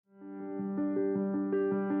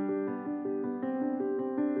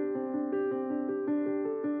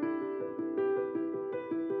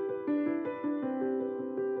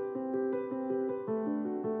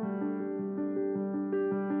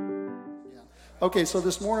Okay, so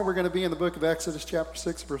this morning we're going to be in the book of Exodus chapter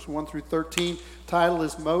 6, verse 1 through 13. Title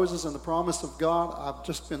is Moses and the Promise of God. I've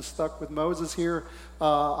just been stuck with Moses here.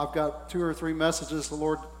 I've got 2 or 3 messages the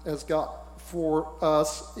Lord has got for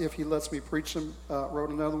us if he lets me preach them. Wrote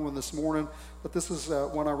another one this morning, but this is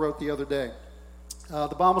one I wrote the other day.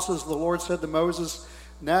 The Bible says, the Lord said to Moses,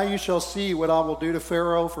 "Now you shall see what I will do to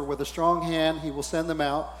Pharaoh, for with a strong hand he will send them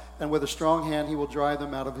out, and with a strong hand he will drive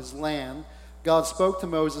them out of his land." God spoke to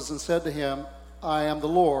Moses and said to him, "I am the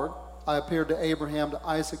Lord. I appeared to Abraham, to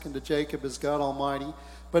Isaac, and to Jacob as God Almighty.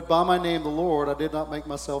 But by my name, the Lord, I did not make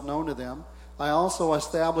myself known to them. I also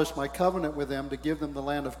established my covenant with them to give them the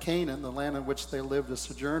land of Canaan, the land in which they lived as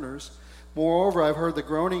sojourners. Moreover, I have heard the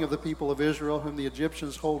groaning of the people of Israel, whom the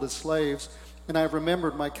Egyptians hold as slaves, and I have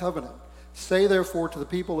remembered my covenant. Say therefore to the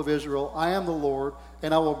people of Israel, I am the Lord,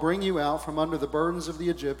 and I will bring you out from under the burdens of the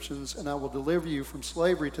Egyptians, and I will deliver you from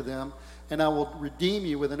slavery to them, and I will redeem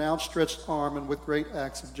you with an outstretched arm and with great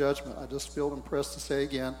acts of judgment." I just feel impressed to say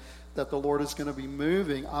again that the Lord is going to be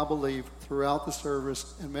moving, I believe, throughout the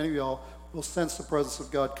service, and many of y'all will sense the presence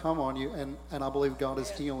of God come on you, and I believe God is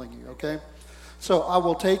healing you, okay? So I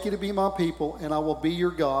will take you to be my people, and I will be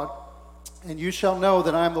your God, and you shall know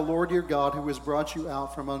that I am the Lord your God, who has brought you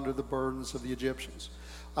out from under the burdens of the Egyptians.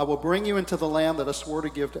 I will bring you into the land that I swore to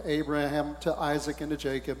give to Abraham, to Isaac, and to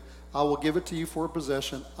Jacob. I will give it to you for a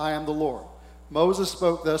possession. I am the Lord. Moses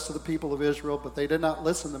spoke thus to the people of Israel, but they did not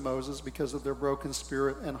listen to Moses because of their broken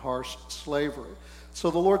spirit and harsh slavery. So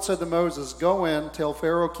the Lord said to Moses, "Go in, tell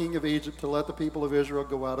Pharaoh king of Egypt to let the people of Israel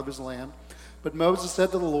go out of his land." But Moses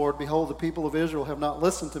said to the Lord, "Behold, the people of Israel have not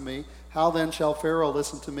listened to me. How then shall Pharaoh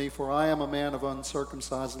listen to me? For I am a man of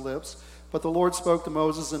uncircumcised lips." But the Lord spoke to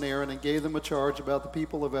Moses and Aaron and gave them a charge about the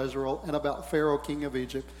people of Israel and about Pharaoh king of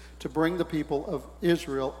Egypt to bring the people of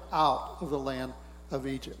Israel out of the land of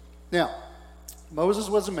Egypt. Now, Moses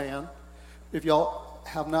was a man. If y'all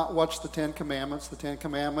have not watched the Ten Commandments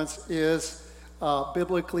is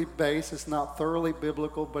biblically based. It's not thoroughly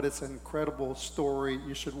biblical, but it's an incredible story.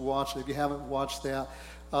 You should watch it. If you haven't watched that,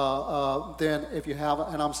 then if you haven't,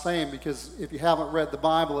 and I'm saying because if you haven't read the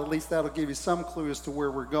Bible, at least that'll give you some clue as to where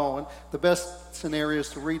we're going. The best scenario is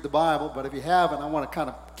to read the Bible, but if you haven't, I want to kind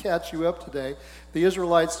of catch you up today. The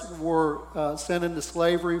Israelites were sent into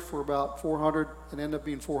slavery for about 400, and ended up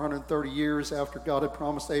being 430 years after God had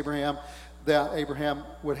promised Abraham that Abraham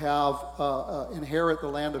would have inherit the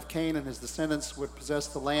land of Canaan. His descendants would possess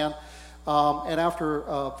the land. And after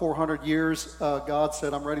 400 years, God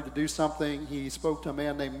said, "I'm ready to do something." He spoke to a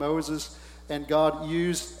man named Moses, and God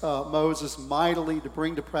used Moses mightily to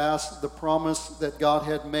bring to pass the promise that God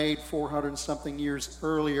had made 400 and something years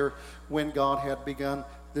earlier when God had begun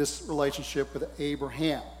this relationship with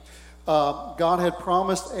Abraham. God had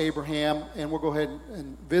promised Abraham, and we'll go ahead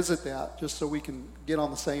and visit that just so we can get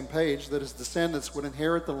on the same page, that his descendants would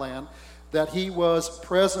inherit the land that he was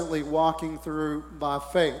presently walking through by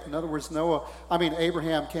faith. In other words,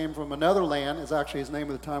 Abraham came from another land, as actually his name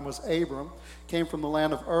at the time was Abram, came from the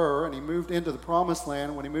land of Ur, and he moved into the promised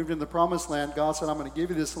land. When he moved into the promised land, God said, "I'm going to give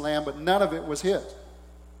you this land," but none of it was his.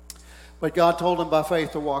 But God told him by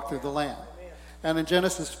faith to walk through the land. And in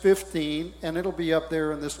Genesis 15, and it'll be up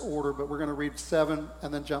there in this order, but we're going to read 7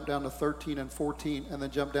 and then jump down to 13 and 14 and then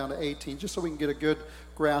jump down to 18, just so we can get a good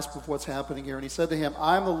grasp of what's happening here. And he said to him,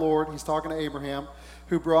 "I am the Lord," he's talking to Abraham,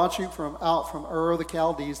 "who brought you out from Ur of the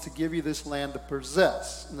Chaldees to give you this land to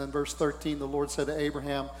possess." And then verse 13, the Lord said to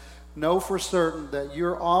Abraham, "Know for certain that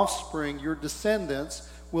your offspring, your descendants,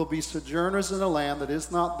 will be sojourners in a land that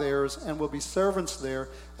is not theirs, and will be servants there,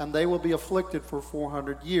 and they will be afflicted for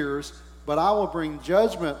 400 years. But I will bring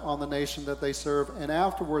judgment on the nation that they serve, and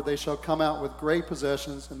afterward they shall come out with great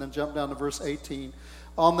possessions." And then jump down to verse 18.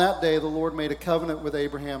 "On that day the Lord made a covenant with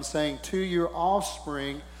Abraham, saying, to your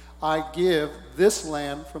offspring I give this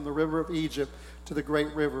land from the river of Egypt to the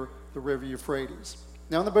great river, the river Euphrates."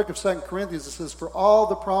 Now in the book of 2 Corinthians it says, "For all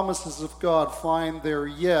the promises of God find their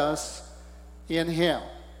yes in him."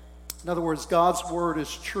 In other words, God's word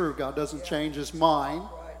is true. God doesn't change his mind.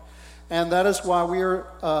 And that is why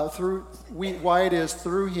why it is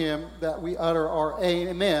through him that we utter our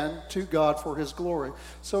amen to God for his glory.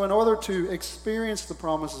 So in order to experience the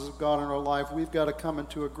promises of God in our life, we've got to come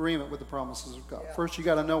into agreement with the promises of God. First, you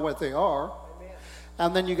got to know what they are. Amen.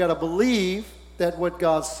 And then you got to believe that what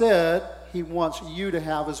God said, he wants you to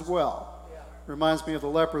have as well. Yeah. Reminds me of the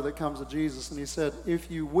leper that comes to Jesus and he said,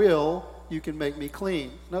 "If you will, you can make me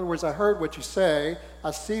clean." In other words, I heard what you say,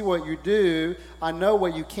 I see what you do, I know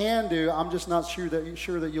what you can do, I'm just not sure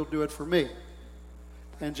that you'll do it for me.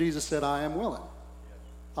 And Jesus said, "I am willing.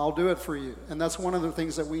 I'll do it for you." And that's one of the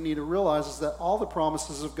things that we need to realize, is that all the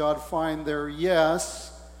promises of God find their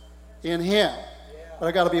yes in him. but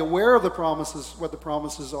I got to be aware of the promises, what the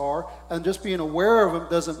promises are, and just being aware of them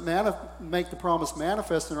doesn't make the promise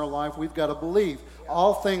manifest in our life. We've got to believe.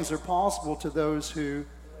 All things are possible to those who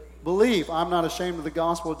believe. I'm not ashamed of the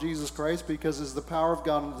gospel of Jesus Christ, because it's the power of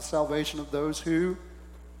God and the salvation of those who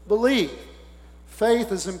believe.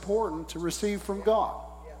 Faith is important to receive from God.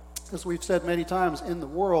 As we've said many times, in the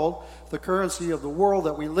world, the currency of the world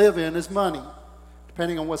that we live in is money.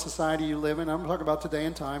 Depending on what society you live in. I'm talking about today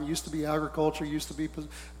and time. It used to be agriculture, used to be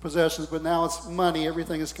possessions, but now it's money.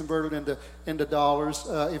 Everything is converted into dollars.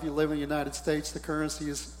 If you live in the United States, the currency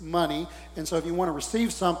is money. And so if you want to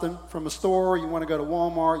receive something from a store, you want to go to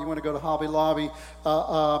Walmart, you want to go to Hobby Lobby,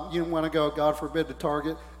 you want to go, God forbid, to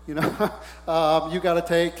Target, you got to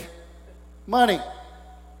take money,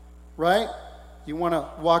 right? You want to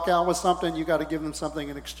walk out with something, you got to give them something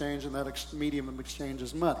in exchange, and that medium of exchange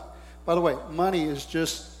is money. By the way, money is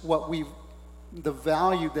just the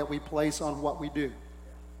value that we place on what we do.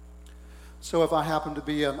 So if I happen to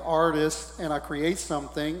be an artist and I create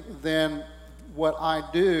something, then what I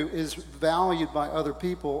do is valued by other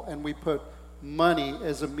people, and we put money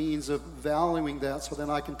as a means of valuing that, so then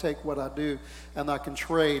I can take what I do and I can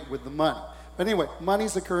trade with the money. But anyway,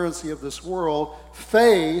 money's the currency of this world.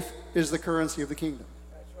 Faith is the currency of the kingdom.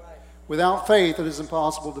 That's right. Without faith, it is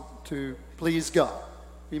impossible to please God.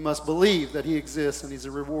 We must believe that he exists, and he's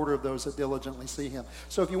a rewarder of those that diligently see him.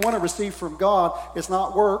 So if you want to receive from God, it's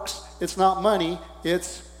not works, it's not money,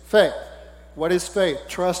 it's faith. What is faith?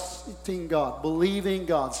 Trusting God, believing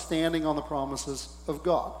God, standing on the promises of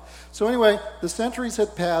God. So anyway, the centuries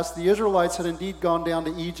had passed. The Israelites had indeed gone down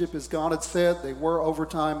to Egypt as God had said. They were over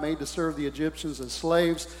time made to serve the Egyptians as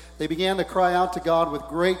slaves. They began to cry out to God with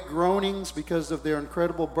great groanings because of their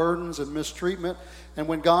incredible burdens and mistreatment. And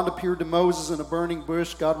when God appeared to Moses in a burning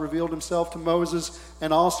bush, God revealed himself to Moses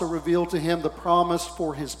and also revealed to him the promise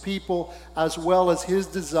for his people, as well as his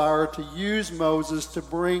desire to use Moses to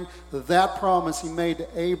bring that promise he made to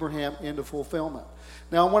Abraham into fulfillment.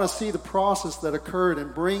 Now I want to see the process that occurred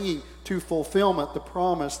in bringing to fulfillment the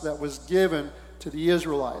promise that was given to the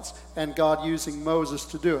Israelites, and God using Moses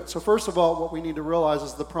to do it. So first of all, what we need to realize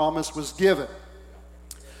is the promise was given.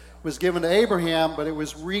 It was given to Abraham, but it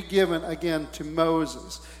was re-given again to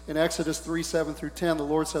Moses. In Exodus 3:7-10, the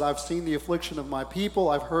Lord said, I've seen the affliction of my people.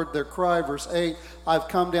 I've heard their cry. Verse 8, I've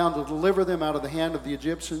come down to deliver them out of the hand of the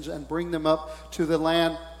Egyptians and bring them up to the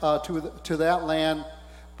land, to that land.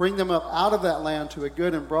 Bring them up out of that land to a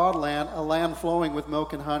good and broad land, a land flowing with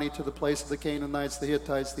milk and honey, to the place of the Canaanites, the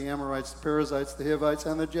Hittites, the Amorites, the Perizzites, the Hivites,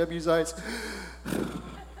 and the Jebusites.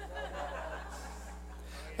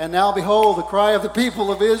 And now, behold, the cry of the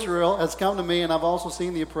people of Israel has come to me, and I've also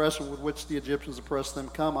seen the oppression with which the Egyptians oppressed them.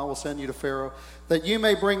 Come, I will send you to Pharaoh, that you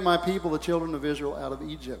may bring my people, the children of Israel, out of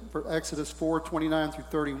Egypt. For Exodus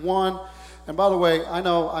 4:29-31. And by the way, I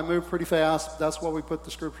know I move pretty fast. That's why we put the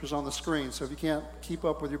scriptures on the screen. So if you can't keep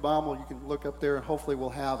up with your Bible, you can look up there, and hopefully we'll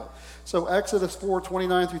have it. So Exodus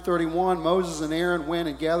 4:29-31, Moses and Aaron went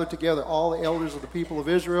and gathered together all the elders of the people of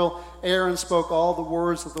Israel. Aaron spoke all the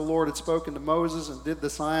words that the Lord had spoken to Moses and did the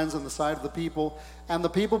signs in the sight of the people. And the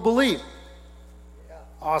people believed.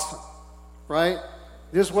 Awesome. Right?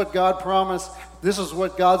 This is what God promised. This is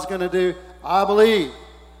what God's going to do. I believe.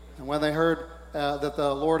 And when they heard that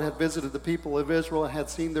the Lord had visited the people of Israel and had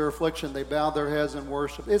seen their affliction, they bowed their heads in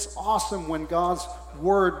worship. It's awesome when God's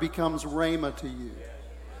word becomes rhema to you.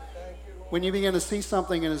 When you begin to see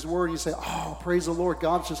something in his word, you say, oh, praise the Lord.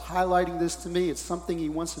 God's just highlighting this to me. It's something he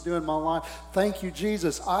wants to do in my life. Thank you,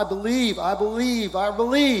 Jesus. I believe, I believe, I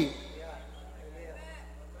believe.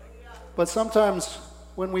 But sometimes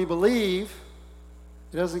when we believe,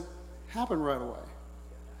 it doesn't happen right away.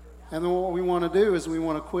 And then what we want to do is we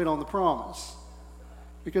want to quit on the promise,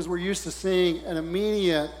 because we're used to seeing an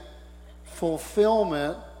immediate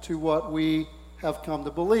fulfillment to what we have come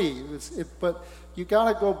to believe. But you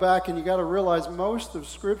got to go back and you got to realize most of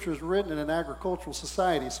Scripture is written in an agricultural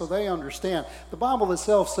society, so they understand. The Bible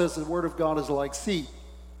itself says the Word of God is like seed.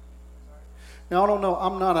 Now, I don't know,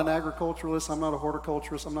 I'm not an agriculturalist, I'm not a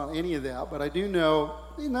horticulturist, I'm not any of that, but I do know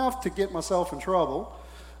enough to get myself in trouble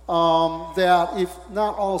that if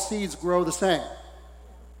not all seeds grow the same.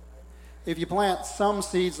 If you plant some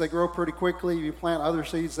seeds, they grow pretty quickly. If you plant other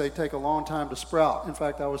seeds, they take a long time to sprout. In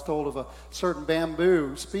fact, I was told of a certain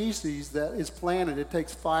bamboo species that is planted. It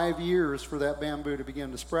takes 5 years for that bamboo to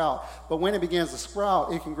begin to sprout. But when it begins to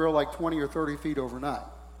sprout, it can grow like 20 or 30 feet overnight.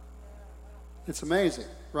 It's amazing,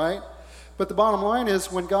 right? But the bottom line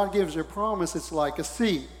is, when God gives you a promise, it's like a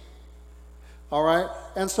seed. All right?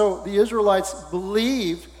 And so the Israelites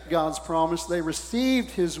believed God's promise. They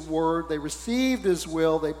received his word. They received his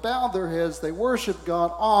will. They bowed their heads. They worshiped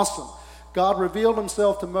God. Awesome. God revealed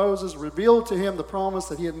himself to Moses, revealed to him the promise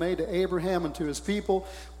that he had made to Abraham and to his people.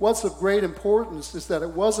 What's of great importance is that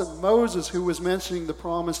it wasn't Moses who was mentioning the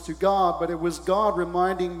promise to God, but it was God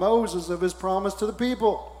reminding Moses of his promise to the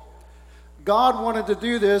people. God wanted to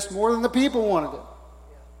do this more than the people wanted it.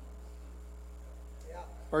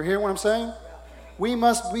 Are you hearing what I'm saying? We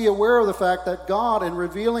must be aware of the fact that God, in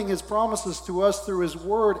revealing his promises to us through his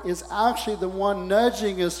word, is actually the one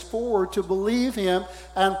nudging us forward to believe him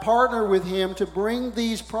and partner with him to bring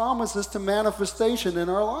these promises to manifestation in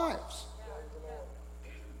our lives.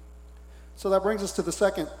 So that brings us to the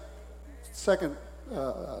second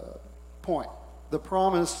point. The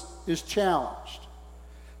promise is challenged.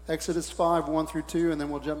 Exodus 5, 1 through 2, and then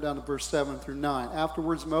we'll jump down to verse 7 through 9.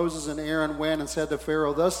 Afterwards, Moses and Aaron went and said to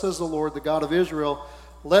Pharaoh, "Thus says the Lord, the God of Israel,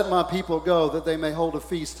 let my people go, that they may hold a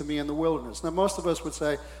feast to me in the wilderness." Now, most of us would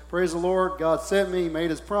say, praise the Lord, God sent me, made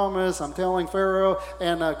his promise, I'm telling Pharaoh,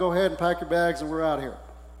 and go ahead and pack your bags and we're out here.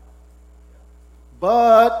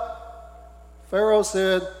 But Pharaoh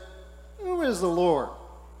said, "Who is the Lord,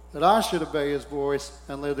 that I should obey his voice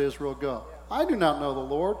and let Israel go? I do not know the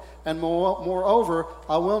Lord, and moreover,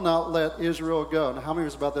 I will not let Israel go." Now, how many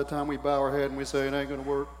of us about that time we bow our head and we say, it ain't going to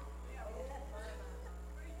work?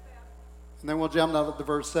 And then we'll jump down to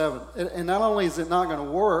verse 7. And not only is it not going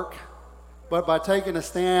to work, but by taking a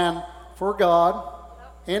stand for God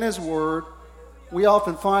in his word, we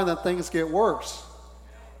often find that things get worse.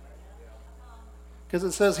 Because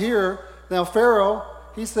it says here, now Pharaoh,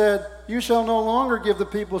 he said, "You shall no longer give the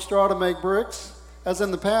people straw to make bricks, as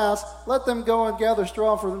in the past. Let them go and gather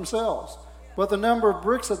straw for themselves. But the number of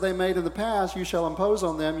bricks that they made in the past, you shall impose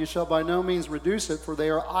on them. You shall by no means reduce it, for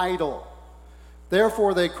they are idle.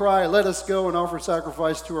 Therefore they cry, let us go and offer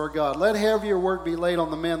sacrifice to our God. Let heavier work be laid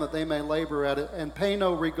on the men, that they may labor at it, and pay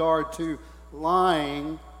no regard to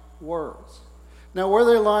lying words." Now, were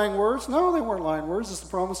they lying words? No, they weren't lying words. It's the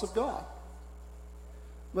promise of God.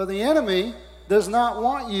 But the enemy does not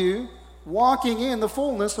want you walking in the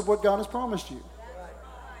fullness of what God has promised you.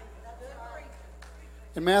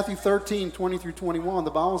 In Matthew 13, 20 through 21,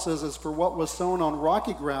 the Bible says, "As for what was sown on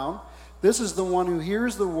rocky ground, this is the one who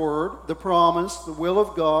hears the word, the promise, the will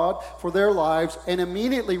of God for their lives, and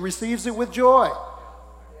immediately receives it with joy."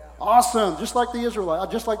 Awesome, just like the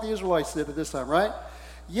Israelites did at this time, right?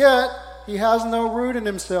 "Yet he has no root in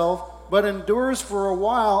himself, but endures for a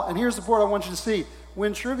while." And here's the part I want you to see.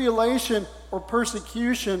 "When tribulation or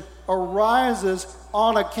persecution arises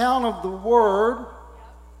on account of the word,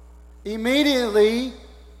 immediately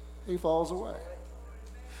he falls away."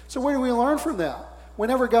 So what do we learn from that?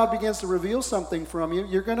 Whenever God begins to reveal something from you,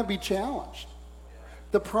 you're going to be challenged.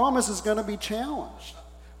 The promise is going to be challenged.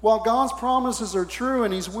 While God's promises are true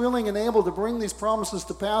and he's willing and able to bring these promises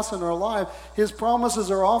to pass in our life, his promises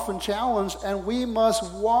are often challenged, and we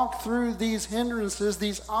must walk through these hindrances,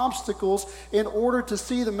 these obstacles, in order to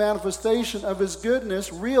see the manifestation of his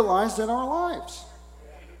goodness realized in our lives.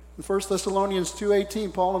 In 1 Thessalonians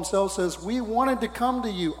 2:18, Paul himself says, "We wanted to come to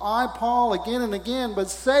you, I, Paul, again and again, but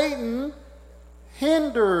Satan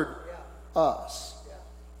hindered us."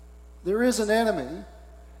 There is an enemy,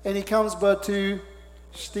 and he comes but to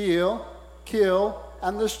steal, kill,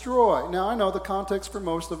 and destroy. Now, I know the context for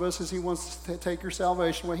most of us is he wants to take your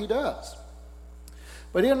salvation away. He does.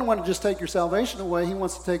 But he doesn't want to just take your salvation away. He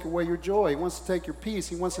wants to take away your joy. He wants to take your peace.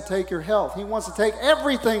 He wants to take your health. He wants to take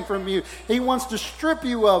everything from you. He wants to strip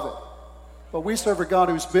you of it. But we serve a God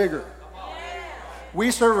who's bigger.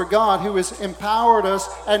 We serve a God who has empowered us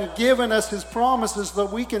and given us his promises so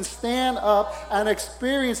that we can stand up and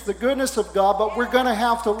experience the goodness of God, but we're going to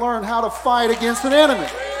have to learn how to fight against an enemy.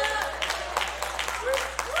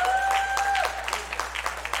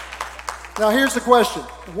 Now here's the question.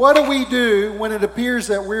 What do we do when it appears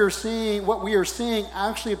that what we are seeing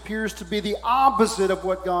actually appears to be the opposite of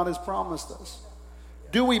what God has promised us?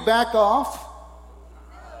 Do we back off?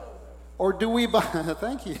 Or do we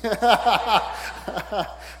thank you.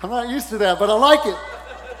 I'm not used to that, but I like it.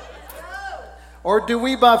 Or do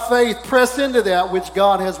we by faith press into that which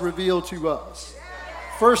God has revealed to us?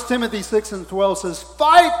 1 Timothy 6:12 says,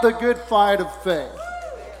 "Fight the good fight of faith.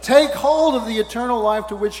 Take hold of the eternal life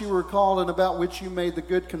to which you were called and about which you made the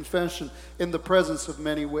good confession in the presence of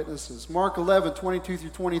many witnesses." Mark 11:22 through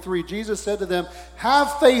 23, Jesus said to them,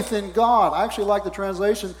 "Have faith in God." I actually like the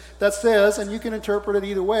translation that says, and you can interpret it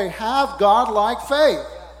either way, have God-like faith.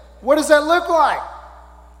 What does that look like?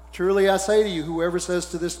 "Truly I say to you, whoever says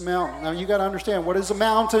to this mountain." Now you got to understand, what is a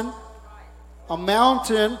mountain? A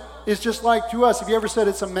mountain is just like to us. Have you ever said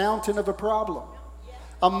it's a mountain of a problem?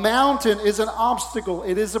 A mountain is an obstacle.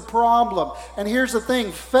 It is a problem. And here's the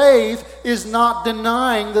thing. Faith is not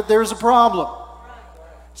denying that there's a problem.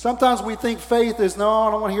 Sometimes we think faith is, no, I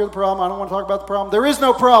don't want to hear the problem. I don't want to talk about the problem. There is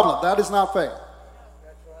no problem. That is not faith.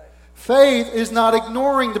 Faith is not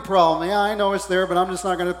ignoring the problem. Yeah, I know it's there, but I'm just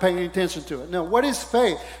not going to pay any attention to it. No, what is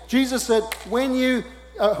faith? Jesus said, when you,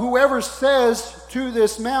 whoever says to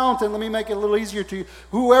this mountain, let me make it a little easier to you,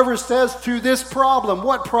 whoever says to this problem,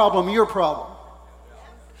 what problem? Your problem.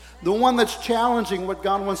 The one that's challenging what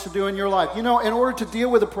God wants to do in your life. You know, in order to deal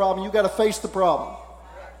with a problem, you've got to face the problem.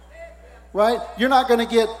 Right? You're not going to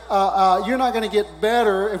get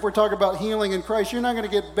better if we're talking about healing in Christ. You're not going to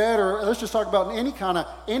get better. Let's just talk about any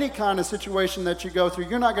kind of situation that you go through.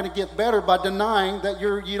 You're not going to get better by denying that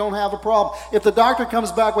you don't have a problem. If the doctor comes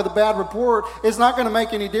back with a bad report, it's not going to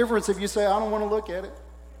make any difference if you say, I don't want to look at it.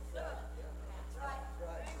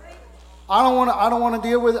 I don't want to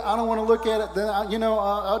deal with it. I don't want to look at it. Then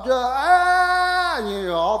I'll just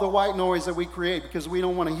all the white noise that we create because we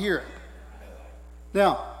don't want to hear it.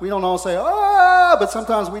 Now, we don't all say, but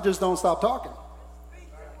sometimes we just don't stop talking.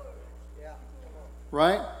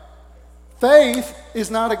 Right? Faith is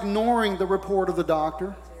not ignoring the report of the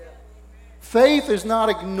doctor. Faith is not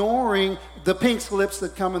ignoring the pink slips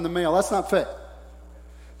that come in the mail. That's not faith.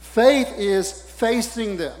 Faith is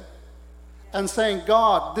facing them and saying,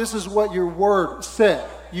 God, this is what your word said.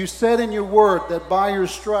 You said in your word that by your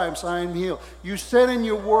stripes I am healed. You said in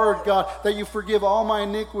your word, God, that you forgive all my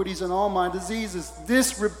iniquities and all my diseases.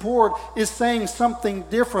 This report is saying something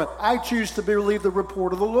different. I choose to believe the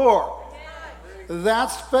report of the Lord.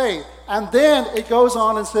 That's faith. And then it goes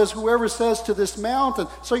on and says, whoever says to this mountain.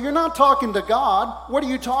 So you're not talking to God. What are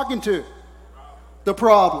you talking to? The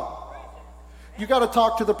problem. You got to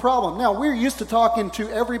talk to the problem. Now, we're used to talking to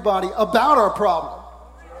everybody about our problem.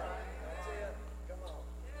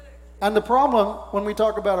 And the problem, when we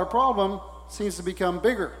talk about our problem, seems to become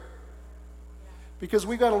bigger. Because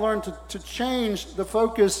we got to learn to change the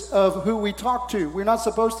focus of who we talk to. We're not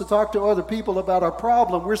supposed to talk to other people about our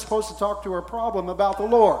problem. We're supposed to talk to our problem about the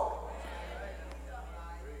Lord.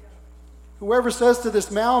 Whoever says to this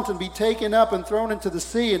mountain, be taken up and thrown into the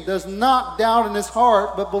sea, and does not doubt in his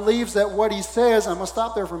heart, but believes that what he says, I'm going to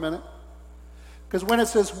stop there for a minute. Because when it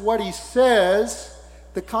says what he says,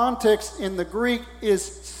 the context in the Greek is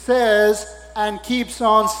says and keeps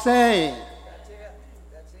on saying.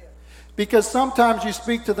 That's it. Because sometimes you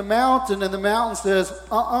speak to the mountain and the mountain says,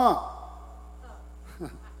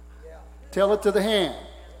 Tell it to the hand.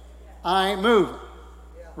 I ain't moving.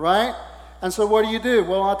 Right? And so what do?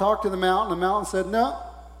 Well, I talked to the mountain. The mountain said,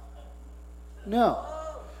 no.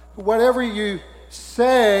 Whatever you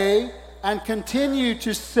say and continue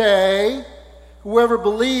to say, whoever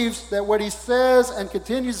believes that what he says and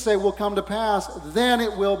continues to say will come to pass, then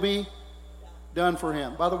it will be done for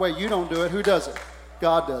him. By the way, you don't do it. Who does it?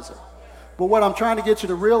 God does it. But what I'm trying to get you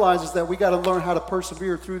to realize is that we got to learn how to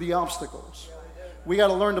persevere through the obstacles. We got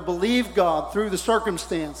to learn to believe God through the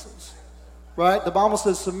circumstances. Right? The Bible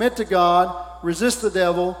says, submit to God, resist the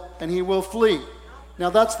devil, and he will flee. Now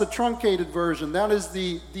that's the truncated version. That is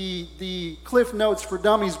the Cliff Notes for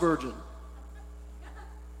Dummies version.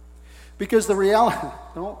 Because the reality,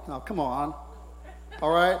 come on.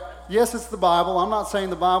 All right? Yes, it's the Bible. I'm not saying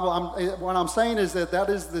the Bible. What I'm saying is that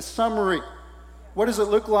is the summary. What does it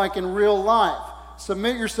look like in real life?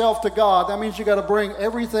 Submit yourself to God. That means you got to bring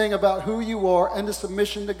everything about who you are into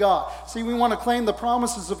submission to God. See, we want to claim the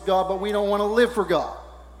promises of God, but we don't want to live for God.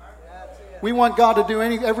 We want God to do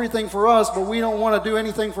everything for us, but we don't want to do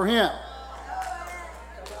anything for him.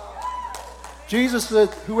 Jesus said,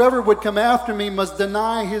 whoever would come after me must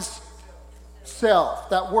deny his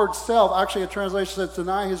self. That word self, actually a translation says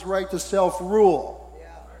deny his right to self-rule.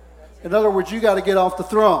 In other words, you got to get off the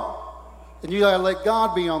throne. And you got to let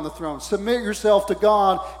God be on the throne. Submit yourself to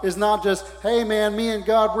God is not just, hey man, me and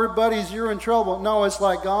God, we're buddies, you're in trouble. No, it's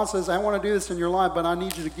like God says, I want to do this in your life, but I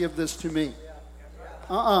need you to give this to me.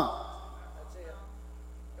 Well,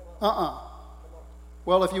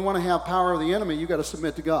 if you want to have power of the enemy, you got to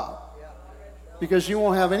submit to God. Because you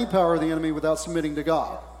won't have any power of the enemy without submitting to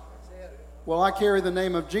God. Well, I carry the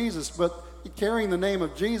name of Jesus, but carrying the name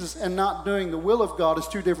of Jesus and not doing the will of God is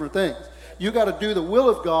two different things. You got to do the will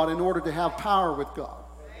of God in order to have power with God.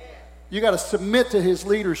 You got to submit to his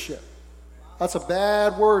leadership. That's a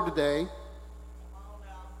bad word today,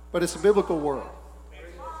 but it's a biblical word.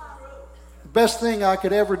 The best thing I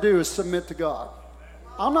could ever do is submit to God.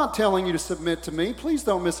 I'm not telling you to submit to me. Please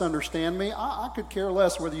don't misunderstand me. I could care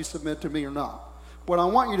less whether you submit to me or not. What I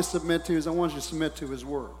want you to submit to is I want you to submit to his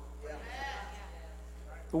word.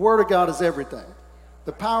 The word of God is everything.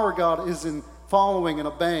 The power of God is in following and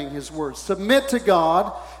obeying his words. Submit to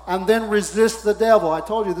God and then resist the devil. I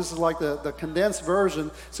told you this is like the condensed version.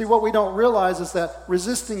 See, what we don't realize is that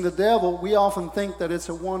resisting the devil, we often think that it's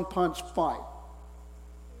a one-punch fight.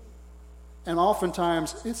 And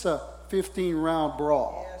oftentimes it's a 15-round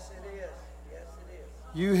brawl. Yes, it is. Yes, it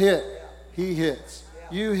is. You hit, he hits.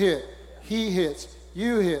 You hit, he hits.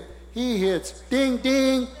 You hit, he hits. Ding,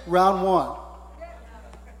 ding, round one.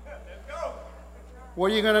 What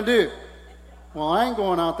are you going to do? Well, I ain't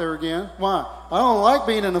going out there again. Why? I don't like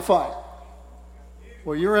being in a fight.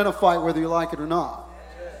 Well, you're in a fight whether you like it or not.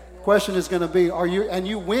 The question is going to be, are you, and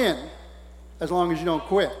you win as long as you don't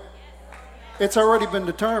quit. It's already been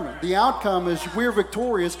determined. The outcome is we're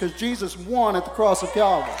victorious because Jesus won at the cross of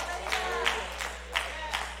Calvary.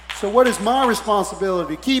 So what is my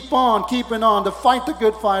responsibility? Keep on keeping on to fight the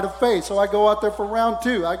good fight of faith. So I go out there for round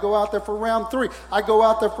 2. I go out there for round 3. I go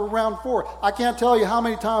out there for round 4. I can't tell you how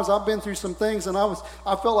many times I've been through some things and I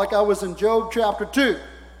felt like I was in Job chapter 2.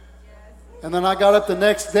 And then I got up the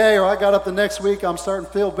next day or I got up the next week, I'm starting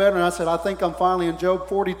to feel better. And I said, I think I'm finally in Job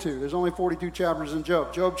 42. There's only 42 chapters in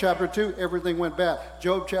Job. Job chapter 2, everything went bad.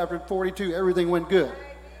 Job chapter 42, everything went good.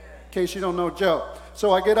 In case you don't know Job.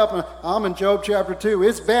 So I get up and I'm in Job chapter 2.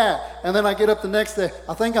 It's bad. And then I get up the next day.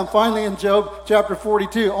 I think I'm finally in Job chapter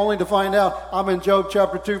 42, only to find out I'm in Job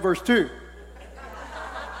chapter 2, verse 2.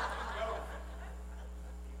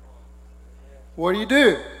 What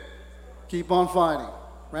do? Keep on fighting.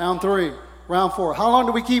 Round 3, round 4. How long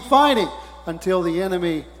do we keep fighting? Until the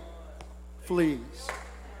enemy flees.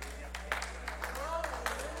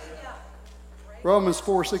 Romans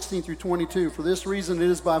 4:16 through 22. For this reason it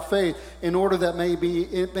is by faith, in order that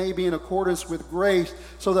it may be in accordance with grace,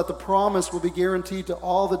 so that the promise will be guaranteed to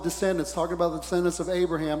all the descendants. Talking about the descendants of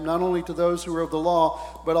Abraham, not only to those who are of the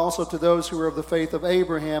law, but also to those who are of the faith of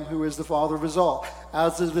Abraham, who is the father of us all.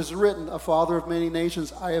 As it is written, a father of many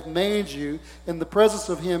nations I have made you, in the presence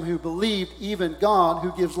of him who believed, even God,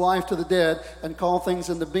 who gives life to the dead, and call things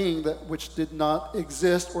into being that which did not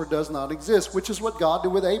exist or does not exist, which is what God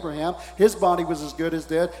did with Abraham. His body was as good as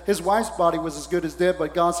dead. His wife's body was as good as dead,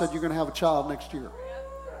 but God said, you're going to have a child next year.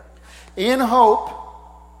 In hope,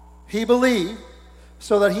 he believed,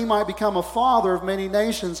 so that he might become a father of many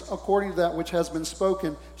nations, according to that which has been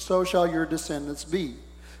spoken, so shall your descendants be.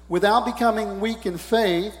 Without becoming weak in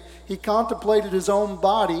faith, he contemplated his own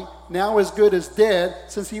body, now as good as dead,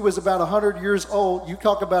 since he was about 100 years old. You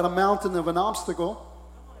talk about a mountain of an obstacle.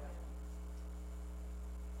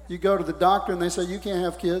 You go to the doctor and they say, you can't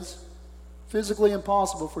have kids. Physically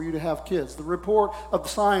impossible for you to have kids. The report of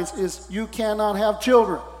science is you cannot have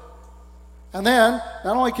children. And then,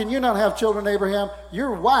 not only can you not have children, Abraham,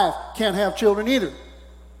 your wife can't have children either.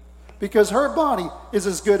 Because her body is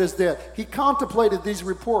as good as dead. He contemplated these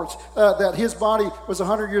reports that his body was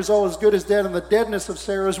 100 years old, as good as dead, in the deadness of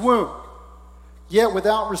Sarah's womb. Yet,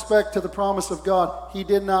 without respect to the promise of God, he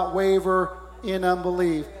did not waver in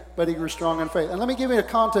unbelief, but he grew strong in faith. And let me give you a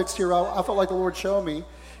context here. I felt like the Lord showed me.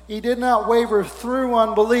 He did not waver through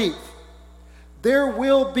unbelief. There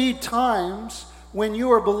will be times when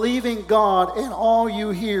you are believing God and all you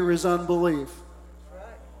hear is unbelief.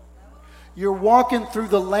 You're walking through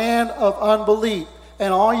the land of unbelief,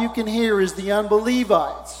 and all you can hear is the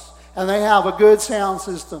unbelievites, and they have a good sound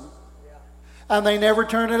system, and they never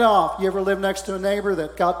turn it off. You ever live next to a neighbor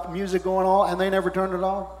that got music going on, and they never turn it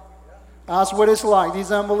off? That's what it's like,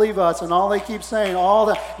 these unbelievers, and all they keep saying, all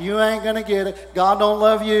that, you ain't going to get it. God don't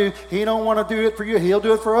love you. He don't want to do it for you. He'll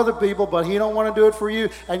do it for other people, but he don't want to do it for you.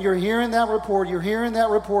 And you're hearing that report, you're hearing that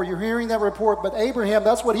report, you're hearing that report. But Abraham,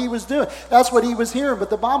 that's what he was doing. That's what he was hearing.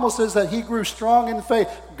 But the Bible says that he grew strong in faith.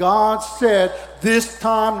 God said, this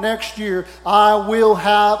time next year, I will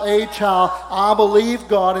have a child. I believe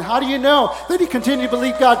God. And how do you know that he continued to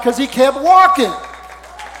believe God? Because he kept walking.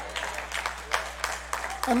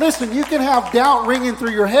 And listen, you can have doubt ringing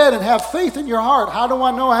through your head and have faith in your heart. How do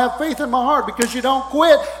I know I have faith in my heart? Because you don't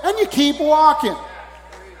quit and you keep walking.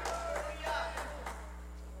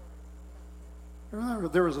 Remember,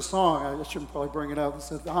 there was a song, I shouldn't probably bring it up, that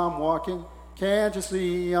said, I'm walking, can't you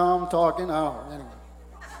see I'm talking? Oh,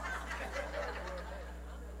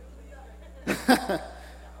 anyway.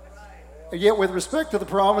 Yet with respect to the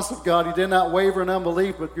promise of God, he did not waver in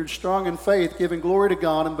unbelief, but grew strong in faith, giving glory to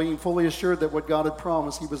God and being fully assured that what God had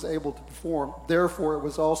promised he was able to perform. Therefore, it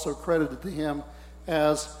was also credited to him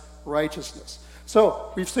as righteousness.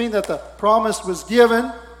 So, we've seen that the promise was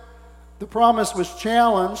given, the promise was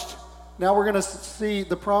challenged. Now we're going to see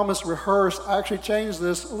the promise rehearsed. I actually changed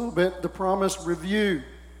this a little bit, the promise reviewed.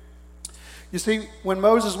 You see, when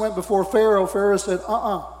Moses went before Pharaoh, Pharaoh said,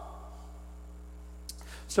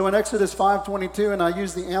 So in Exodus 5:22, and I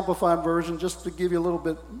use the Amplified version just to give you a little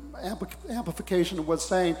bit amplification of what's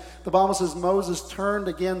saying, the Bible says Moses turned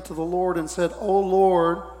again to the Lord and said, "O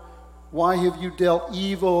Lord, why have you dealt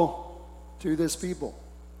evil to this people?"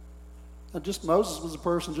 Now, just Moses was a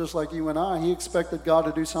person just like you and I. He expected God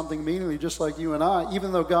to do something immediately just like you and I,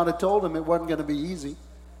 even though God had told him it wasn't going to be easy.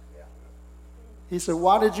 He said,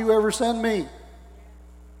 "Why did you ever send me?"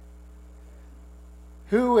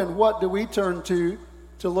 Who and what do we turn to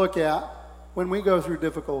look at when we go through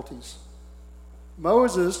difficulties?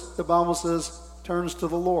 Moses, the Bible says, turns to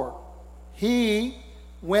the Lord. He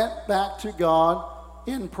went back to God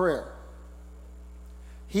in prayer.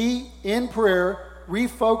 He, in prayer,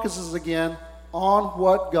 refocuses again on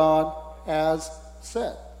what God has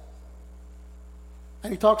said.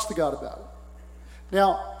 And he talks to God about it.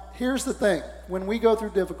 Now, here's the thing. When we go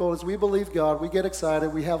through difficulties, we believe God, we get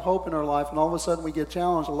excited, we have hope in our life, and all of a sudden we get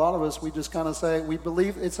challenged. A lot of us, we just kind of say, we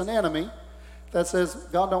believe it's an enemy that says,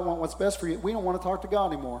 God don't want what's best for you. We don't want to talk to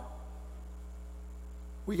God anymore.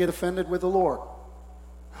 We get offended with the Lord.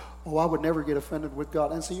 Oh, I would never get offended with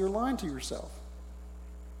God. And so you're lying to yourself.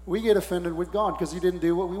 We get offended with God because he didn't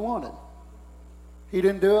do what we wanted. He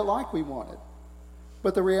didn't do it like we wanted.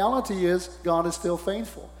 But the reality is, God is still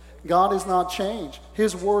faithful. God is not changed.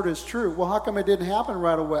 His word is true. Well, how come it didn't happen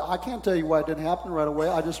right away? I can't tell you why it didn't happen right away.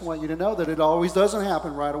 I just want you to know that it always doesn't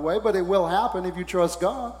happen right away, but it will happen if you trust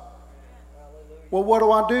God. Well, what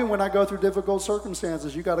do I do when I go through difficult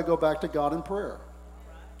circumstances? You got to go back to God in prayer.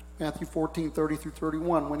 Matthew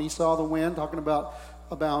 14:30-31. When he saw the wind, talking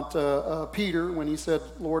about Peter, when he said,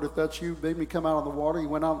 "Lord, if that's you, bid me come out on the water." He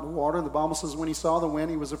went out in the water, and the Bible says when he saw the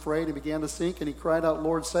wind, he was afraid. He began to sink, and he cried out,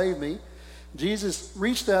 "Lord, save me." Jesus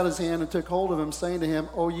reached out his hand and took hold of him, saying to him,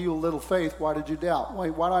 "Oh, you little faith, why did you doubt?" Why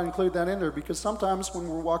did I include that in there? Because sometimes when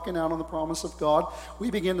we're walking out on the promise of God,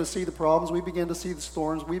 we begin to see the problems, we begin to see the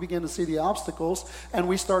storms, we begin to see the obstacles, and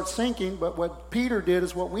we start sinking. But what Peter did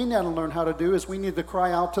is what we need to learn how to do is we need to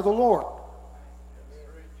cry out to the Lord.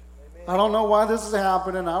 I don't know why this is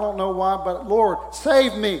happening. I don't know why, but Lord,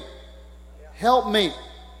 save me. Help me.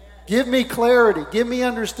 Give me clarity. Give me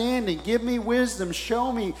understanding. Give me wisdom.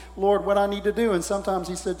 Show me, Lord, what I need to do. And sometimes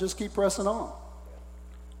he said, just keep pressing on.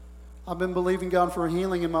 I've been believing God for a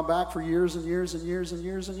healing in my back for years and years and years and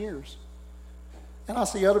years and years. And I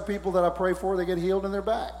see other people that I pray for, they get healed in their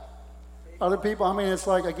back. Other people, I mean, it's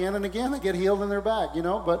like again and again, they get healed in their back, you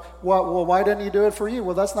know. But well, why didn't he do it for you?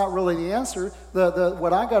 Well, that's not really the answer.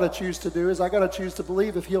 What I got to choose to do is I got to choose to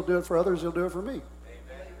believe if he'll do it for others, he'll do it for me.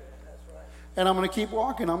 And I'm going to keep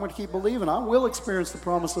walking. I'm going to keep believing. I will experience the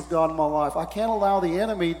promise of God in my life. I can't allow the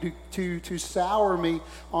enemy to sour me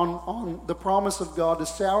on the promise of God, to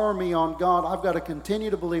sour me on God. I've got to continue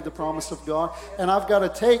to believe the promise of God. And I've got to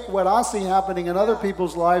take what I see happening in other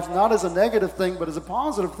people's lives, not as a negative thing, but as a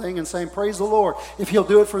positive thing, and saying, praise the Lord. If he'll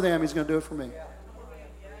do it for them, he's going to do it for me.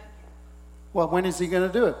 Well, when is he going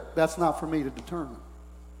to do it? That's not for me to determine.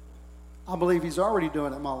 I believe he's already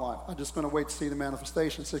doing it in my life. I'm just going to wait to see the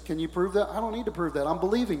manifestation. So can you prove that? I don't need to prove that. I'm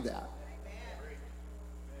believing that.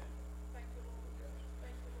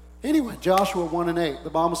 Anyway, Joshua 1:8,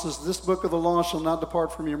 the Bible says, "This book of the law shall not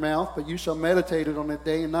depart from your mouth, but you shall meditate on it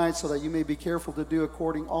day and night, so that you may be careful to do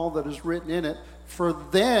according all that is written in it. For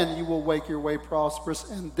then you will make your way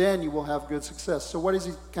prosperous, and then you will have good success." So what is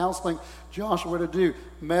he counseling Joshua to do?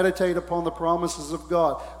 Meditate upon the promises of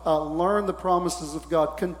God. Learn the promises of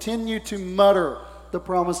God. Continue to mutter the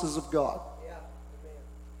promises of God.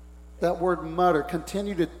 That word mutter,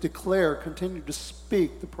 continue to declare, continue to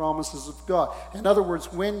speak the promises of God. In other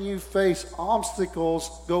words, when you face obstacles,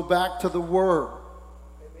 go back to the Word.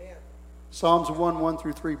 Amen. Psalms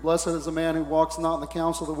 1:1-3. "Blessed is the man who walks not in the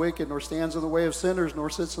counsel of the wicked, nor stands in the way of sinners, nor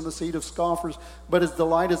sits in the seat of scoffers, but his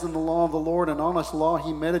delight is in the law of the Lord, and on his law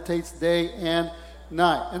he meditates day and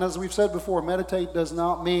night." And as we've said before, meditate does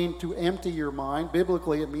not mean to empty your mind.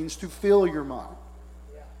 Biblically, it means to fill your mind.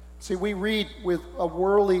 See, we read with a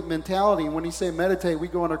worldly mentality. When you say meditate, we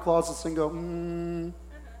go in our closets and go,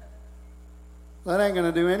 that ain't going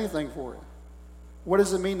to do anything for you. What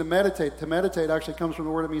does it mean to meditate? To meditate actually comes from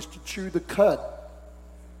the word, it means to chew the cud.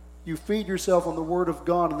 You feed yourself on the Word of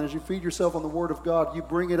God, and as you feed yourself on the Word of God, you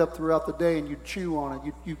bring it up throughout the day and you chew on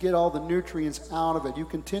it. You get all the nutrients out of it. You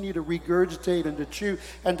continue to regurgitate and to chew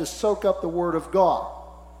and to soak up the Word of God.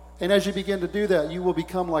 And as you begin to do that, you will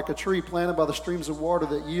become like a tree planted by the streams of water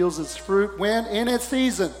that yields its fruit when? In its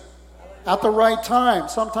season, at the right time.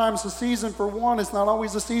 Sometimes the season for one is not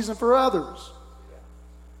always the season for others.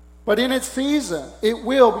 But in its season, it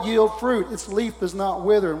will yield fruit. Its leaf does not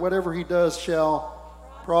wither, and whatever he does shall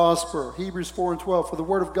prosper. Hebrews 4 and 12. For the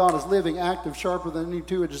word of God is living, active, sharper than any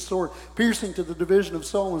two-edged sword, piercing to the division of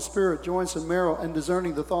soul and spirit, joints and marrow, and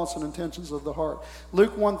discerning the thoughts and intentions of the heart.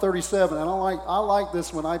 Luke 1:37. And I like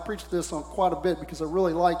this one. I preached this on quite a bit because I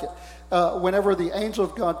really like it. Whenever the angel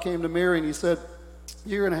of God came to Mary and he said,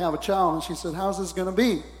 "You're going to have a child," and she said, "How's this going to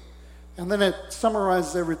be?" And then it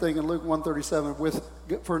summarizes everything in Luke 1:37 with,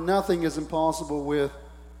 "For nothing is impossible with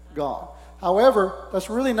God." However, that's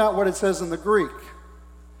really not what it says in the Greek.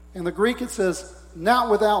 In the Greek it says, "Not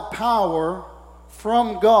without power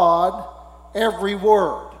from God, every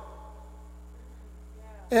word."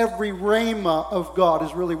 Every rhema of God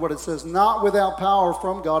is really what it says. Not without power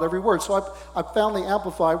from God, every word. So I found the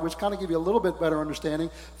Amplified, which kind of give you a little bit better understanding.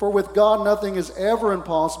 For with God nothing is ever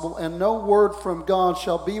impossible, and no word from God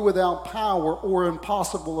shall be without power or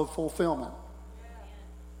impossible of fulfillment.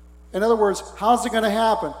 In other words, how's it going to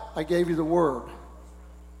happen? I gave you the word.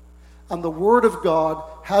 And the word of God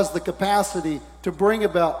has the capacity to bring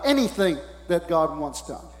about anything that God wants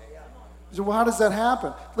done. So well, how does that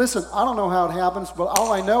happen? Listen, I don't know how it happens, but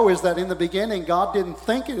all I know is that in the beginning, God didn't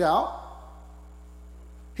think it out.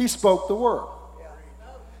 He spoke the word.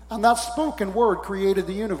 And that spoken word created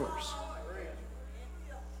the universe.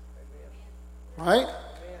 Right?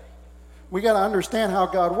 We got to understand how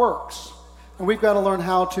God works. And we've got to learn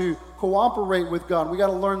how to cooperate with God. We got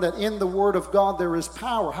to learn that in the word of God there is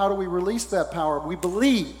power. How do we release that power? We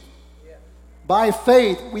believe. By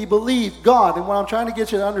faith, we believe God. And what I'm trying to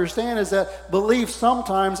get you to understand is that belief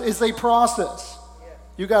sometimes is a process.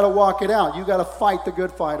 You got to walk it out. You got to fight the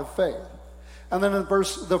good fight of faith. And then in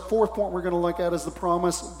the fourth point we're going to look at is the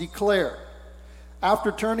promise declare.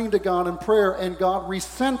 After turning to God in prayer and God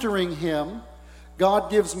recentering him, God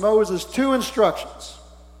gives Moses two instructions.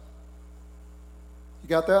 You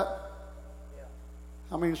got that?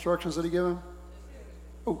 How many instructions did he give him?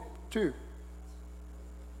 Oh, two.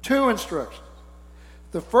 Two instructions.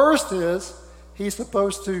 The first is he's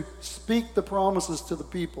supposed to speak the promises to the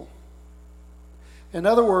people. In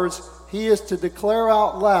other words, he is to declare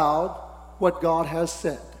out loud what God has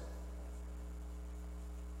said.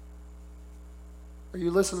 Are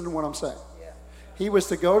you listening to what I'm saying? Yeah. He was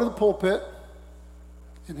to go to the pulpit,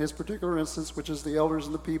 in his particular instance, which is the elders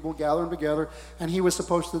and the people gathering together, and he was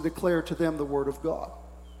supposed to declare to them the word of God.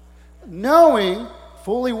 Knowing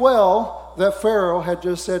fully well that Pharaoh had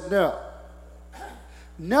just said no.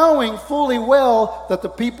 Knowing fully well that the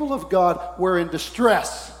people of God were in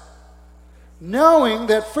distress. Knowing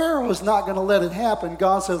that Pharaoh was not going to let it happen,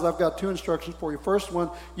 God says, I've got two instructions for you. First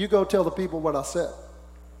one, you go tell the people what I said.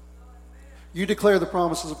 You declare the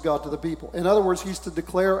promises of God to the people. In other words, he's to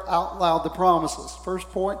declare out loud the promises. First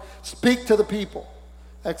point, speak to the people.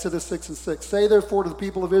 Exodus 6 and 6. Say therefore to the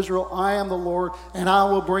people of Israel, I am the Lord, and I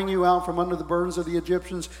will bring you out from under the burdens of the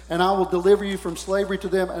Egyptians, and I will deliver you from slavery to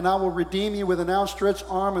them, and I will redeem you with an outstretched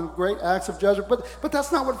arm and great acts of judgment. But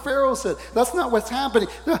that's not what Pharaoh said. That's not what's happening.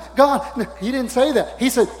 God, he didn't say that.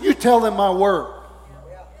 He said, you tell them my word.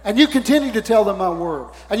 And you continue to tell them my word.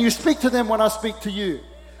 And you speak to them when I speak to you.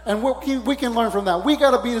 And we can learn from that. We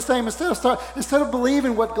got to be the same. Instead of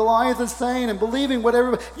believing what Goliath is saying and believing what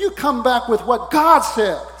everybody, you come back with what God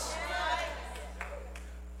says.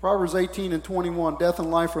 Proverbs 18 and 21, death and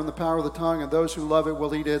life are in the power of the tongue, and those who love it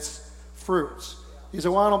will eat its fruits. You say,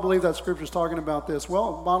 well, I don't believe that scripture is talking about this.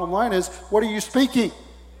 Well, bottom line is, what are you speaking?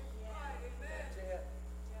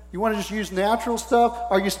 You want to just use natural stuff?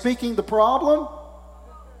 Are you speaking the problem?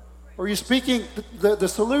 Or are you speaking the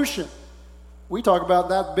solution? We talk about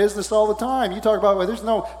that business all the time. You talk about, well, there's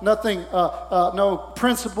no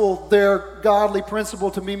principle there, godly principle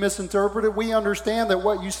to be misinterpreted. We understand that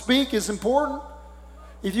what you speak is important.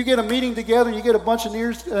 If you get a meeting together, you get a bunch of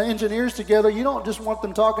engineers together, you don't just want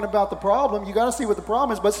them talking about the problem. You got to see what the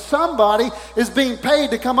problem is. But somebody is being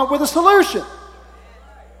paid to come up with a solution.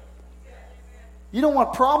 You don't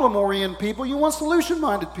want problem-oriented people. You want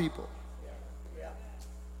solution-minded people.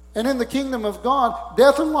 And in the kingdom of God,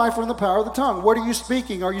 death and life are in the power of the tongue. What are you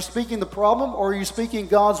speaking? Are you speaking the problem, or are you speaking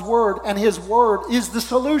God's word? And his word is the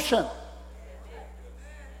solution.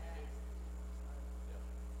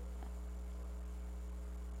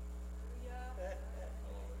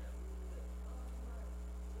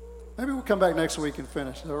 Maybe we'll come back next week and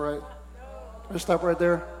finish. Is that all right? Just stop right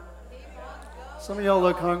there. Some of y'all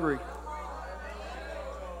look hungry.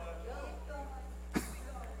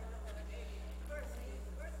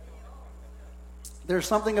 There's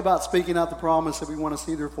something about speaking out the promise that we want to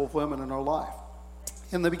see their fulfillment in our life.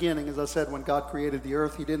 In the beginning, as I said, when God created the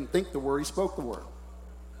earth, he didn't think the word, he spoke the word.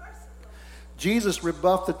 Jesus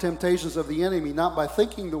rebuffed the temptations of the enemy, not by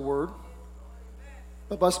thinking the word,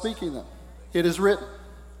 but by speaking them. It is written.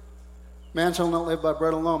 Man shall not live by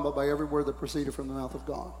bread alone, but by every word that proceeded from the mouth of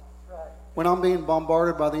God. Right. When I'm being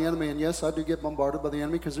bombarded by the enemy, and yes, I do get bombarded by the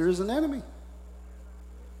enemy because there is an enemy.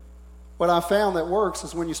 What I found that works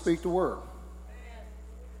is when you speak the word.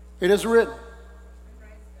 It is written.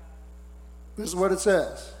 This is what it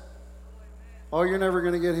says. Oh, you're never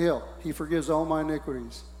going to get healed. He forgives all my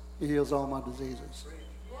iniquities. He heals all my diseases.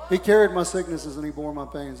 He carried my sicknesses and he bore my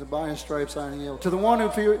pains, and by his stripes I am healed. To the one who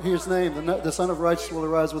fears his name, the Son of Righteousness will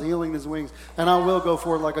arise with healing in his wings, and I will go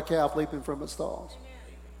forth like a calf leaping from its stalls.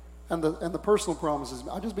 And the personal promises,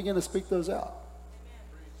 I just began to speak those out.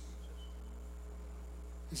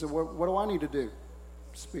 He said, what do I need to do?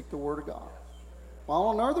 Speak the word of God. Well, I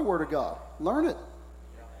don't know the word of God. Learn it.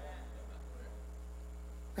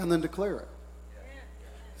 And then declare it.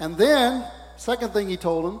 And then, second thing he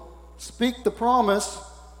told him, speak the promise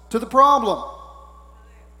to the problem.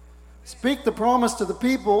 Speak the promise to the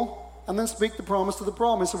people, and then speak the promise to the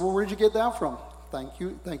problem. He said, well, where did you get that from? Thank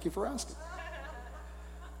you for asking.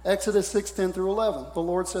 Exodus 6:10 through 11. The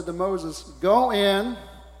Lord said to Moses, go in.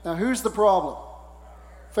 Now, who's the problem?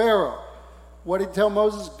 Pharaoh. What did he tell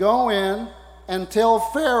Moses? Go in and tell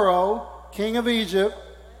Pharaoh, king of Egypt,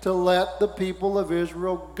 to let the people of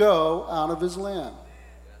Israel go out of his land.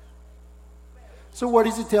 So what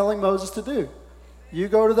is he telling Moses to do? You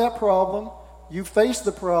go to that problem, you face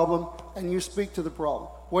the problem, and you speak to the problem.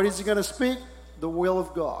 What is he going to speak? The will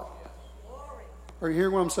of God. Are you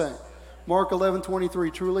hearing what I'm saying? Mark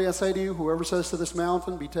 11:23, truly I say to you, whoever says to this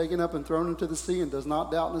mountain, be taken up and thrown into the sea, and does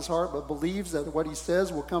not doubt in his heart, but believes that what he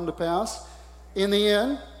says will come to pass, in the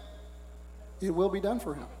end, it will be done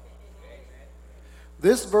for him.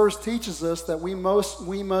 This verse teaches us that we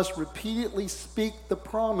must repeatedly speak the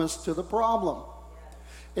promise to the problem.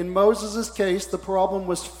 In Moses' case, the problem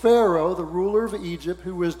was Pharaoh, the ruler of Egypt,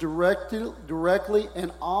 who was directly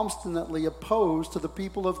and obstinately opposed to the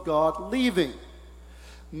people of God leaving.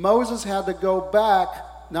 Moses had to go back,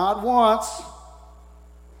 not once,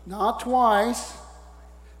 not twice,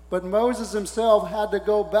 but Moses himself had to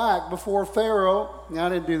go back before Pharaoh. Now, I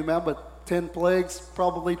didn't do the math, but 10 plagues,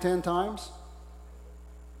 probably 10 times.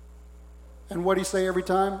 And what did he say every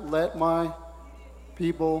time? Let my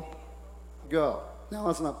people go. Now,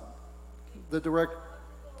 that's not the direct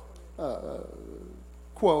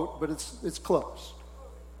quote, but it's close.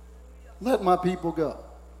 Let my people go.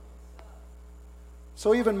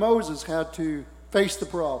 So even Moses had to face the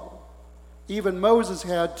problem. Even Moses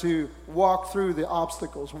had to walk through the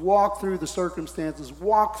obstacles, walk through the circumstances,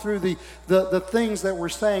 walk through the things that were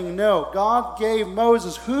saying no. God gave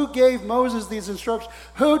Moses. Who gave Moses these instructions?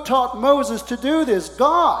 Who taught Moses to do this?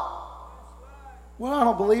 God. Well, I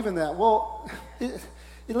don't believe in that. Well,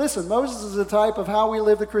 listen, Moses is a type of how we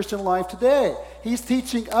live the Christian life today. He's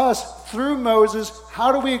teaching us through Moses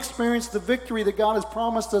how do we experience the victory that God has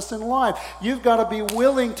promised us in life. You've got to be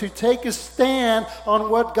willing to take a stand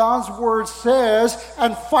on what God's word says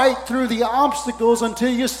and fight through the obstacles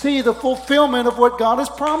until you see the fulfillment of what God has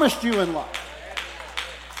promised you in life.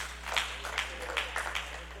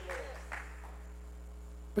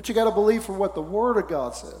 But you got to believe for what the word of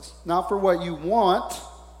God says, not for what you want,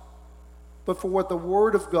 but for what the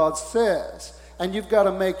Word of God says. And you've got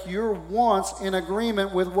to make your wants in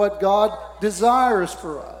agreement with what God desires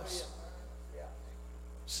for us.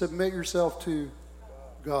 Submit yourself to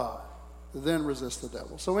God, then resist the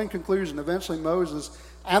devil. So in conclusion, eventually Moses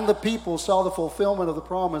and the people saw the fulfillment of the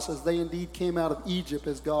promise as they indeed came out of Egypt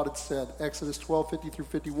as God had said. Exodus 12:50 through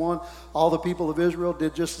 51. All the people of Israel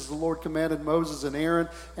did just as the Lord commanded Moses and Aaron.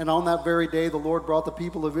 And on that very day, the Lord brought the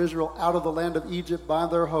people of Israel out of the land of Egypt by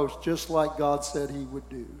their host, just like God said he would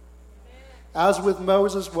do. As with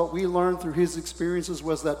Moses, what we learned through his experiences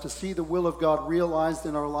was that to see the will of God realized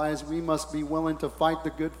in our lives, we must be willing to fight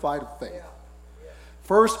the good fight of faith.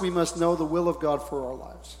 First, we must know the will of God for our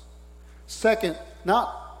lives. Second,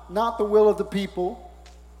 not the will of the people,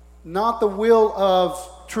 not the will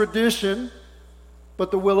of tradition,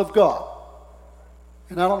 but the will of God.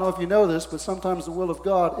 And I don't know if you know this, but sometimes the will of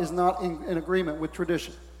God is not in agreement with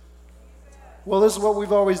tradition. Well, this is what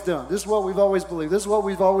we've always done. This is what we've always believed. This is what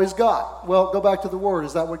we've always got. Well, go back to the Word.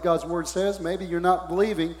 Is that what God's Word says? Maybe you're not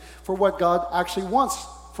believing for what God actually wants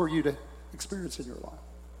for you to experience in your life.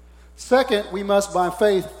 Second, we must, by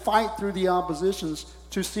faith, fight through the oppositions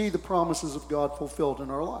to see the promises of God fulfilled in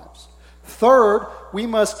our lives. Third, we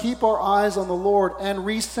must keep our eyes on the Lord and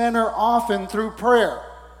recenter often through prayer.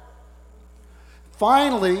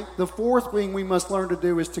 Finally, the fourth thing we must learn to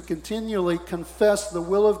do is to continually confess the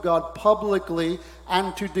will of God publicly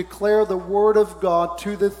and to declare the word of God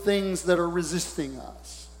to the things that are resisting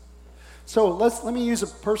us. So let me use a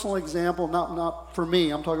personal example, not for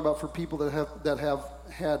me. I'm talking about for people that have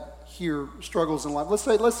had hear struggles in life. Let's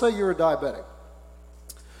say you're a diabetic,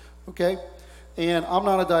 okay? And I'm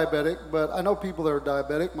not a diabetic, but I know people that are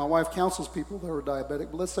diabetic. My wife counsels people that are diabetic,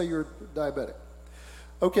 but let's say you're diabetic.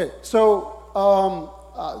 Okay, so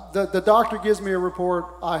the doctor gives me a report.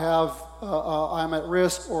 I'm at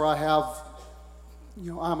risk, or I'm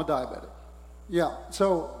a diabetic. Yeah.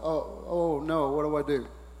 So, oh no, what do I do?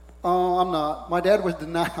 Oh, I'm not. My dad would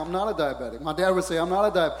deny I'm not a diabetic. My dad would say, I'm not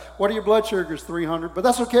a diabetic. What are your blood sugars? 300. But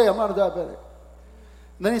that's okay, I'm not a diabetic.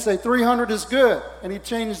 And then he'd say, 300 is good. And he'd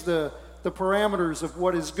change the parameters of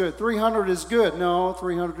what is good. 300 is good. No,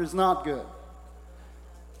 300 is not good.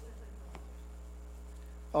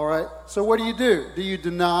 All right. So what do? Do you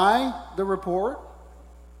deny the report?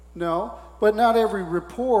 No. But not every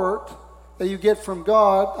report that you get from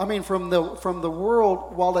God, from the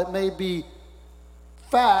world, while it may be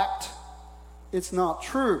fact, it's not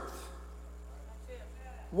truth.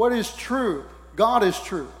 What is truth? God is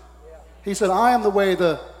truth. He said, I am the way,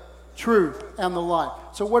 the truth, and the life.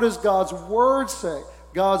 So what does God's word say?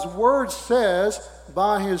 God's word says,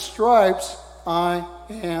 by his stripes I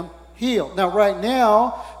am healed. Now, right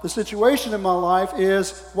now, the situation in my life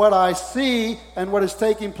is what I see and what is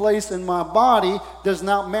taking place in my body does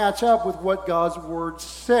not match up with what God's word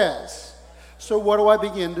says. So what do I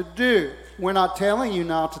begin to do? We're not telling you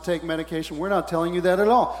not to take medication. We're not telling you that at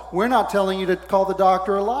all. We're not telling you to call the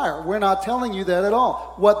doctor a liar. We're not telling you that at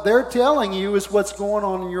all. What they're telling you is what's going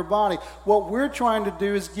on in your body. What we're trying to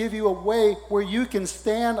do is give you a way where you can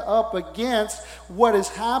stand up against what is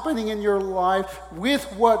happening in your life with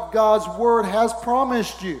what God's word has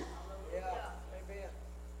promised you. Yeah. Amen.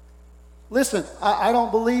 Listen, I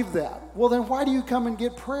don't believe that. Well, then why do you come and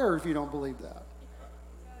get prayer if you don't believe that?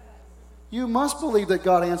 You must believe that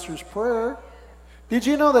God answers prayer. Did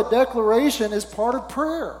you know that declaration is part of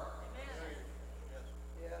prayer?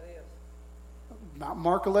 Yeah, it is.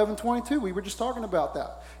 Mark 11:22, we were just talking about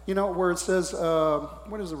that. You know, where it says,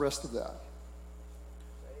 what is the rest of that?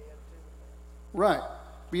 Right.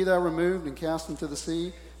 Be thou removed and cast into the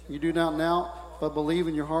sea. You do not now, but believe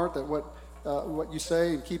in your heart that what you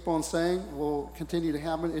say and keep on saying will continue to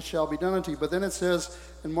happen. It shall be done unto you. But then it says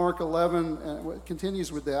in Mark 11, and it continues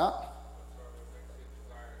with that.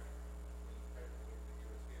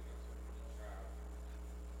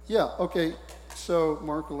 Yeah, okay, so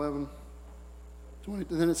Mark 11, 20,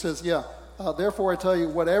 then it says, therefore I tell you,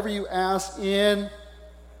 whatever you ask in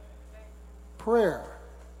prayer.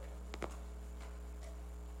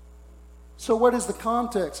 So what is the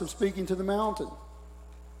context of speaking to the mountain?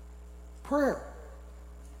 Prayer.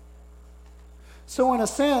 So in a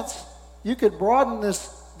sense, you could broaden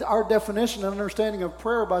our definition and understanding of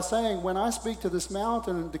prayer by saying, when I speak to this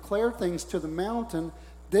mountain and declare things to the mountain,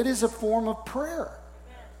 that is a form of prayer.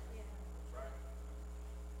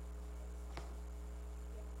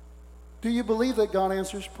 Do you believe that God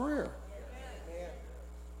answers prayer? Amen.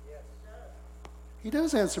 Yes. He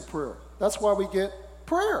does answer prayer. That's why we get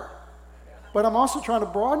prayer. But I'm also trying to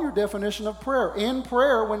broaden your definition of prayer. In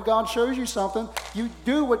prayer, when God shows you something, you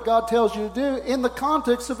do what God tells you to do in the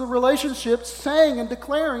context of the relationship, saying and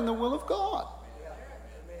declaring the will of God.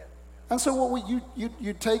 And so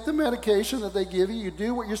you take the medication that they give you, you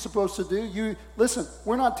do what you're supposed to do. Listen,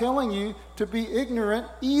 we're not telling you to be ignorant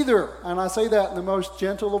either. And I say that in the most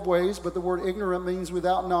gentle of ways, but the word ignorant means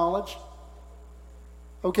without knowledge.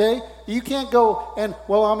 Okay? You can't go and,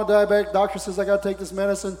 well, I'm a diabetic, doctor says I got to take this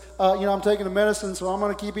medicine. I'm taking the medicine, so I'm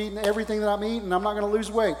going to keep eating everything that I'm eating, and I'm not going to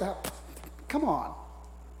lose weight. Come on.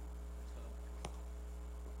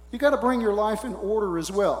 You got to bring your life in order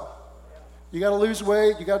as well. You got to lose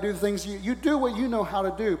weight. You got to do the things you do what you know how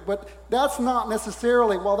to do. But that's not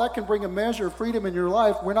necessarily, while that can bring a measure of freedom in your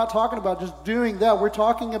life, we're not talking about just doing that. We're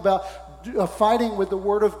talking about fighting with the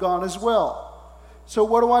Word of God as well. So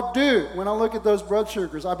what do I do when I look at those blood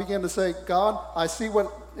sugars? I begin to say, God, I see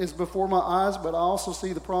what is before my eyes, but I also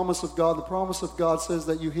see the promise of God. The promise of God says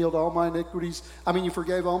that you healed all my iniquities. You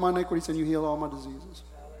forgave all my iniquities and you healed all my diseases.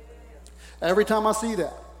 Every time I see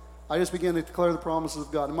that, I just begin to declare the promises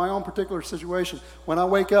of God. In my own particular situation, when I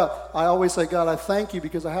wake up, I always say, God, I thank you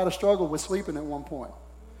because I had a struggle with sleeping at one point.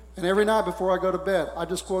 And every night before I go to bed, I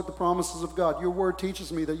just quote the promises of God. Your word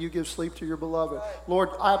teaches me that you give sleep to your beloved. Lord,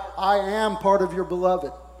 I am part of your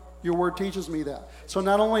beloved. Your word teaches me that. So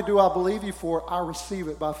not only do I believe you for it, I receive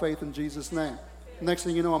it by faith in Jesus' name. Next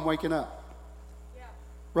thing you know, I'm waking up.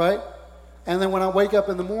 Right? And then when I wake up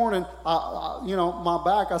in the morning, my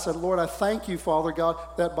back, I said, Lord, I thank you, Father God,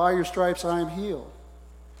 that by your stripes I am healed.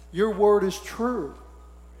 Your word is true.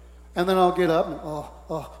 And then I'll get up and,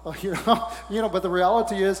 but the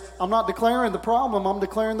reality is I'm not declaring the problem, I'm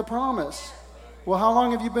declaring the promise. Well, how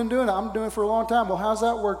long have you been doing it? I'm doing it for a long time. Well, how's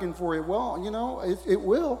that working for you? Well, it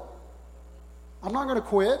will. I'm not going to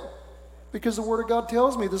quit because the Word of God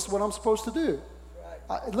tells me this is what I'm supposed to do.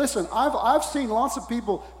 Listen, I've seen lots of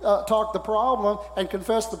people talk the problem and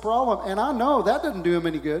confess the problem, and I know that doesn't do them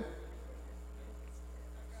any good.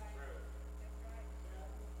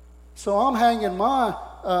 So I'm hanging my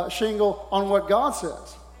shingle on what God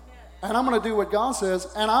says. And I'm going to do what God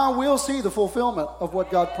says, and I will see the fulfillment of what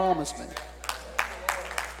God promised me.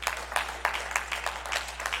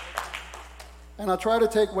 And I try to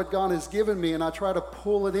take what God has given me and I try to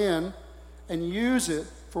pull it in and use it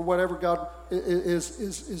for whatever God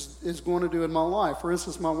is going to do in my life. For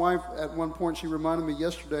instance, my wife, at one point, she reminded me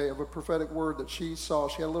yesterday of a prophetic word that she saw.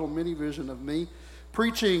 She had a little mini vision of me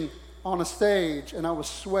preaching on a stage, and I was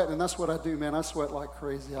sweating. And that's what I do, man. I sweat like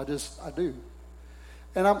crazy. I do.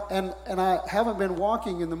 And I haven't been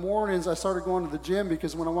walking in the mornings. I started going to the gym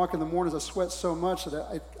because when I walk in the mornings, I sweat so much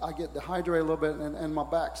that I get dehydrated a little bit, and my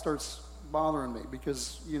back starts bothering me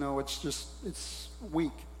because, it's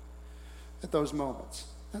weak at those moments.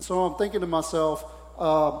 And so I'm thinking to myself,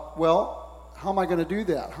 well, how am I going to do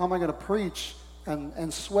that? How am I going to preach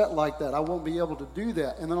and sweat like that? I won't be able to do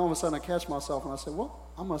that. And then all of a sudden I catch myself and I say, well,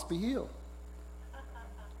 I must be healed.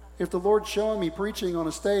 If the Lord's showing me preaching on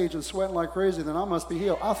a stage and sweating like crazy, then I must be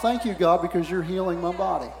healed. I thank you, God, because you're healing my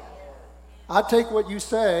body. I take what you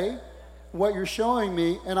say, what you're showing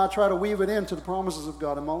me, and I try to weave it into the promises of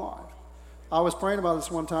God in my life. I was praying about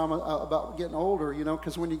this one time about getting older,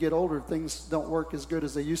 because when you get older, things don't work as good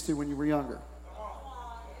as they used to when you were younger.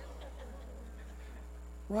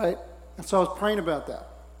 Right? And so I was praying about that.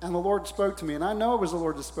 And the Lord spoke to me. And I know it was the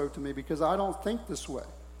Lord that spoke to me because I don't think this way.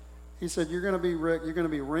 He said, you're going to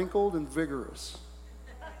be wrinkled and vigorous.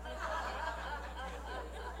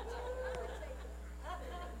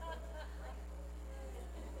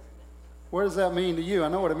 What does that mean to you? I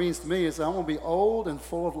know what it means to me is I'm going to be old and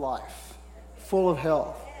full of life, full of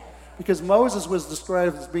health. Because Moses was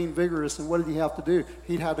described as being vigorous, and what did he have to do?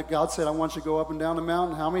 God said, I want you to go up and down the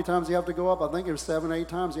mountain. How many times did he have to go up? I think it was 7, 8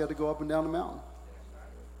 times he had to go up and down the mountain.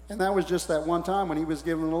 And that was just that one time when he was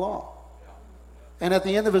given the law. And at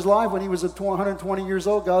the end of his life, when he was 120 years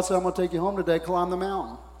old, God said, I'm going to take you home today, climb the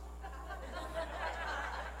mountain.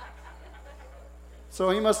 So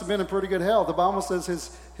he must have been in pretty good health. The Bible says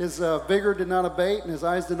his vigor did not abate and his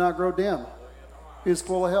eyes did not grow dim. He was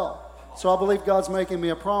full of health. So I believe God's making me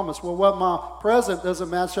a promise. Well, what my present doesn't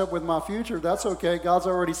match up with my future, that's okay. God's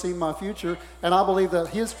already seen my future, and I believe that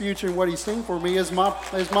his future and what he's seen for me is what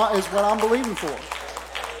I'm believing for.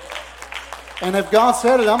 And if God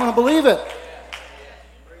said it, I'm going to believe it.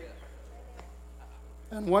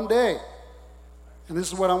 And one day, and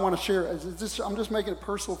this is what I want to share, I'm just making it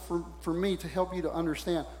personal for me to help you to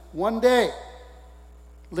understand. One day,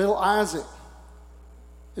 little Isaac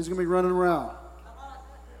is going to be running around.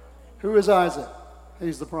 Who is Isaac?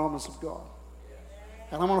 He's the promise of God.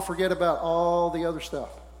 And I'm going to forget about all the other stuff.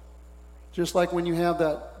 Just like when you have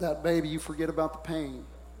that baby, you forget about the pain.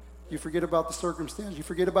 You forget about the circumstance. You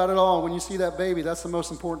forget about it all. When you see that baby, that's the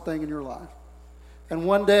most important thing in your life. And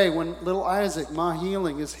one day when little Isaac, my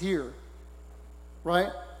healing is here, right?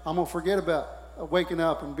 I'm going to forget about waking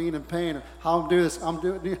up and being in pain or how I'm doing this.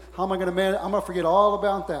 How am I going to manage? I'm going to forget all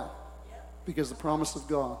about that because the promise of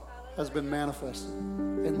God has been manifested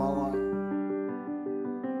in my life.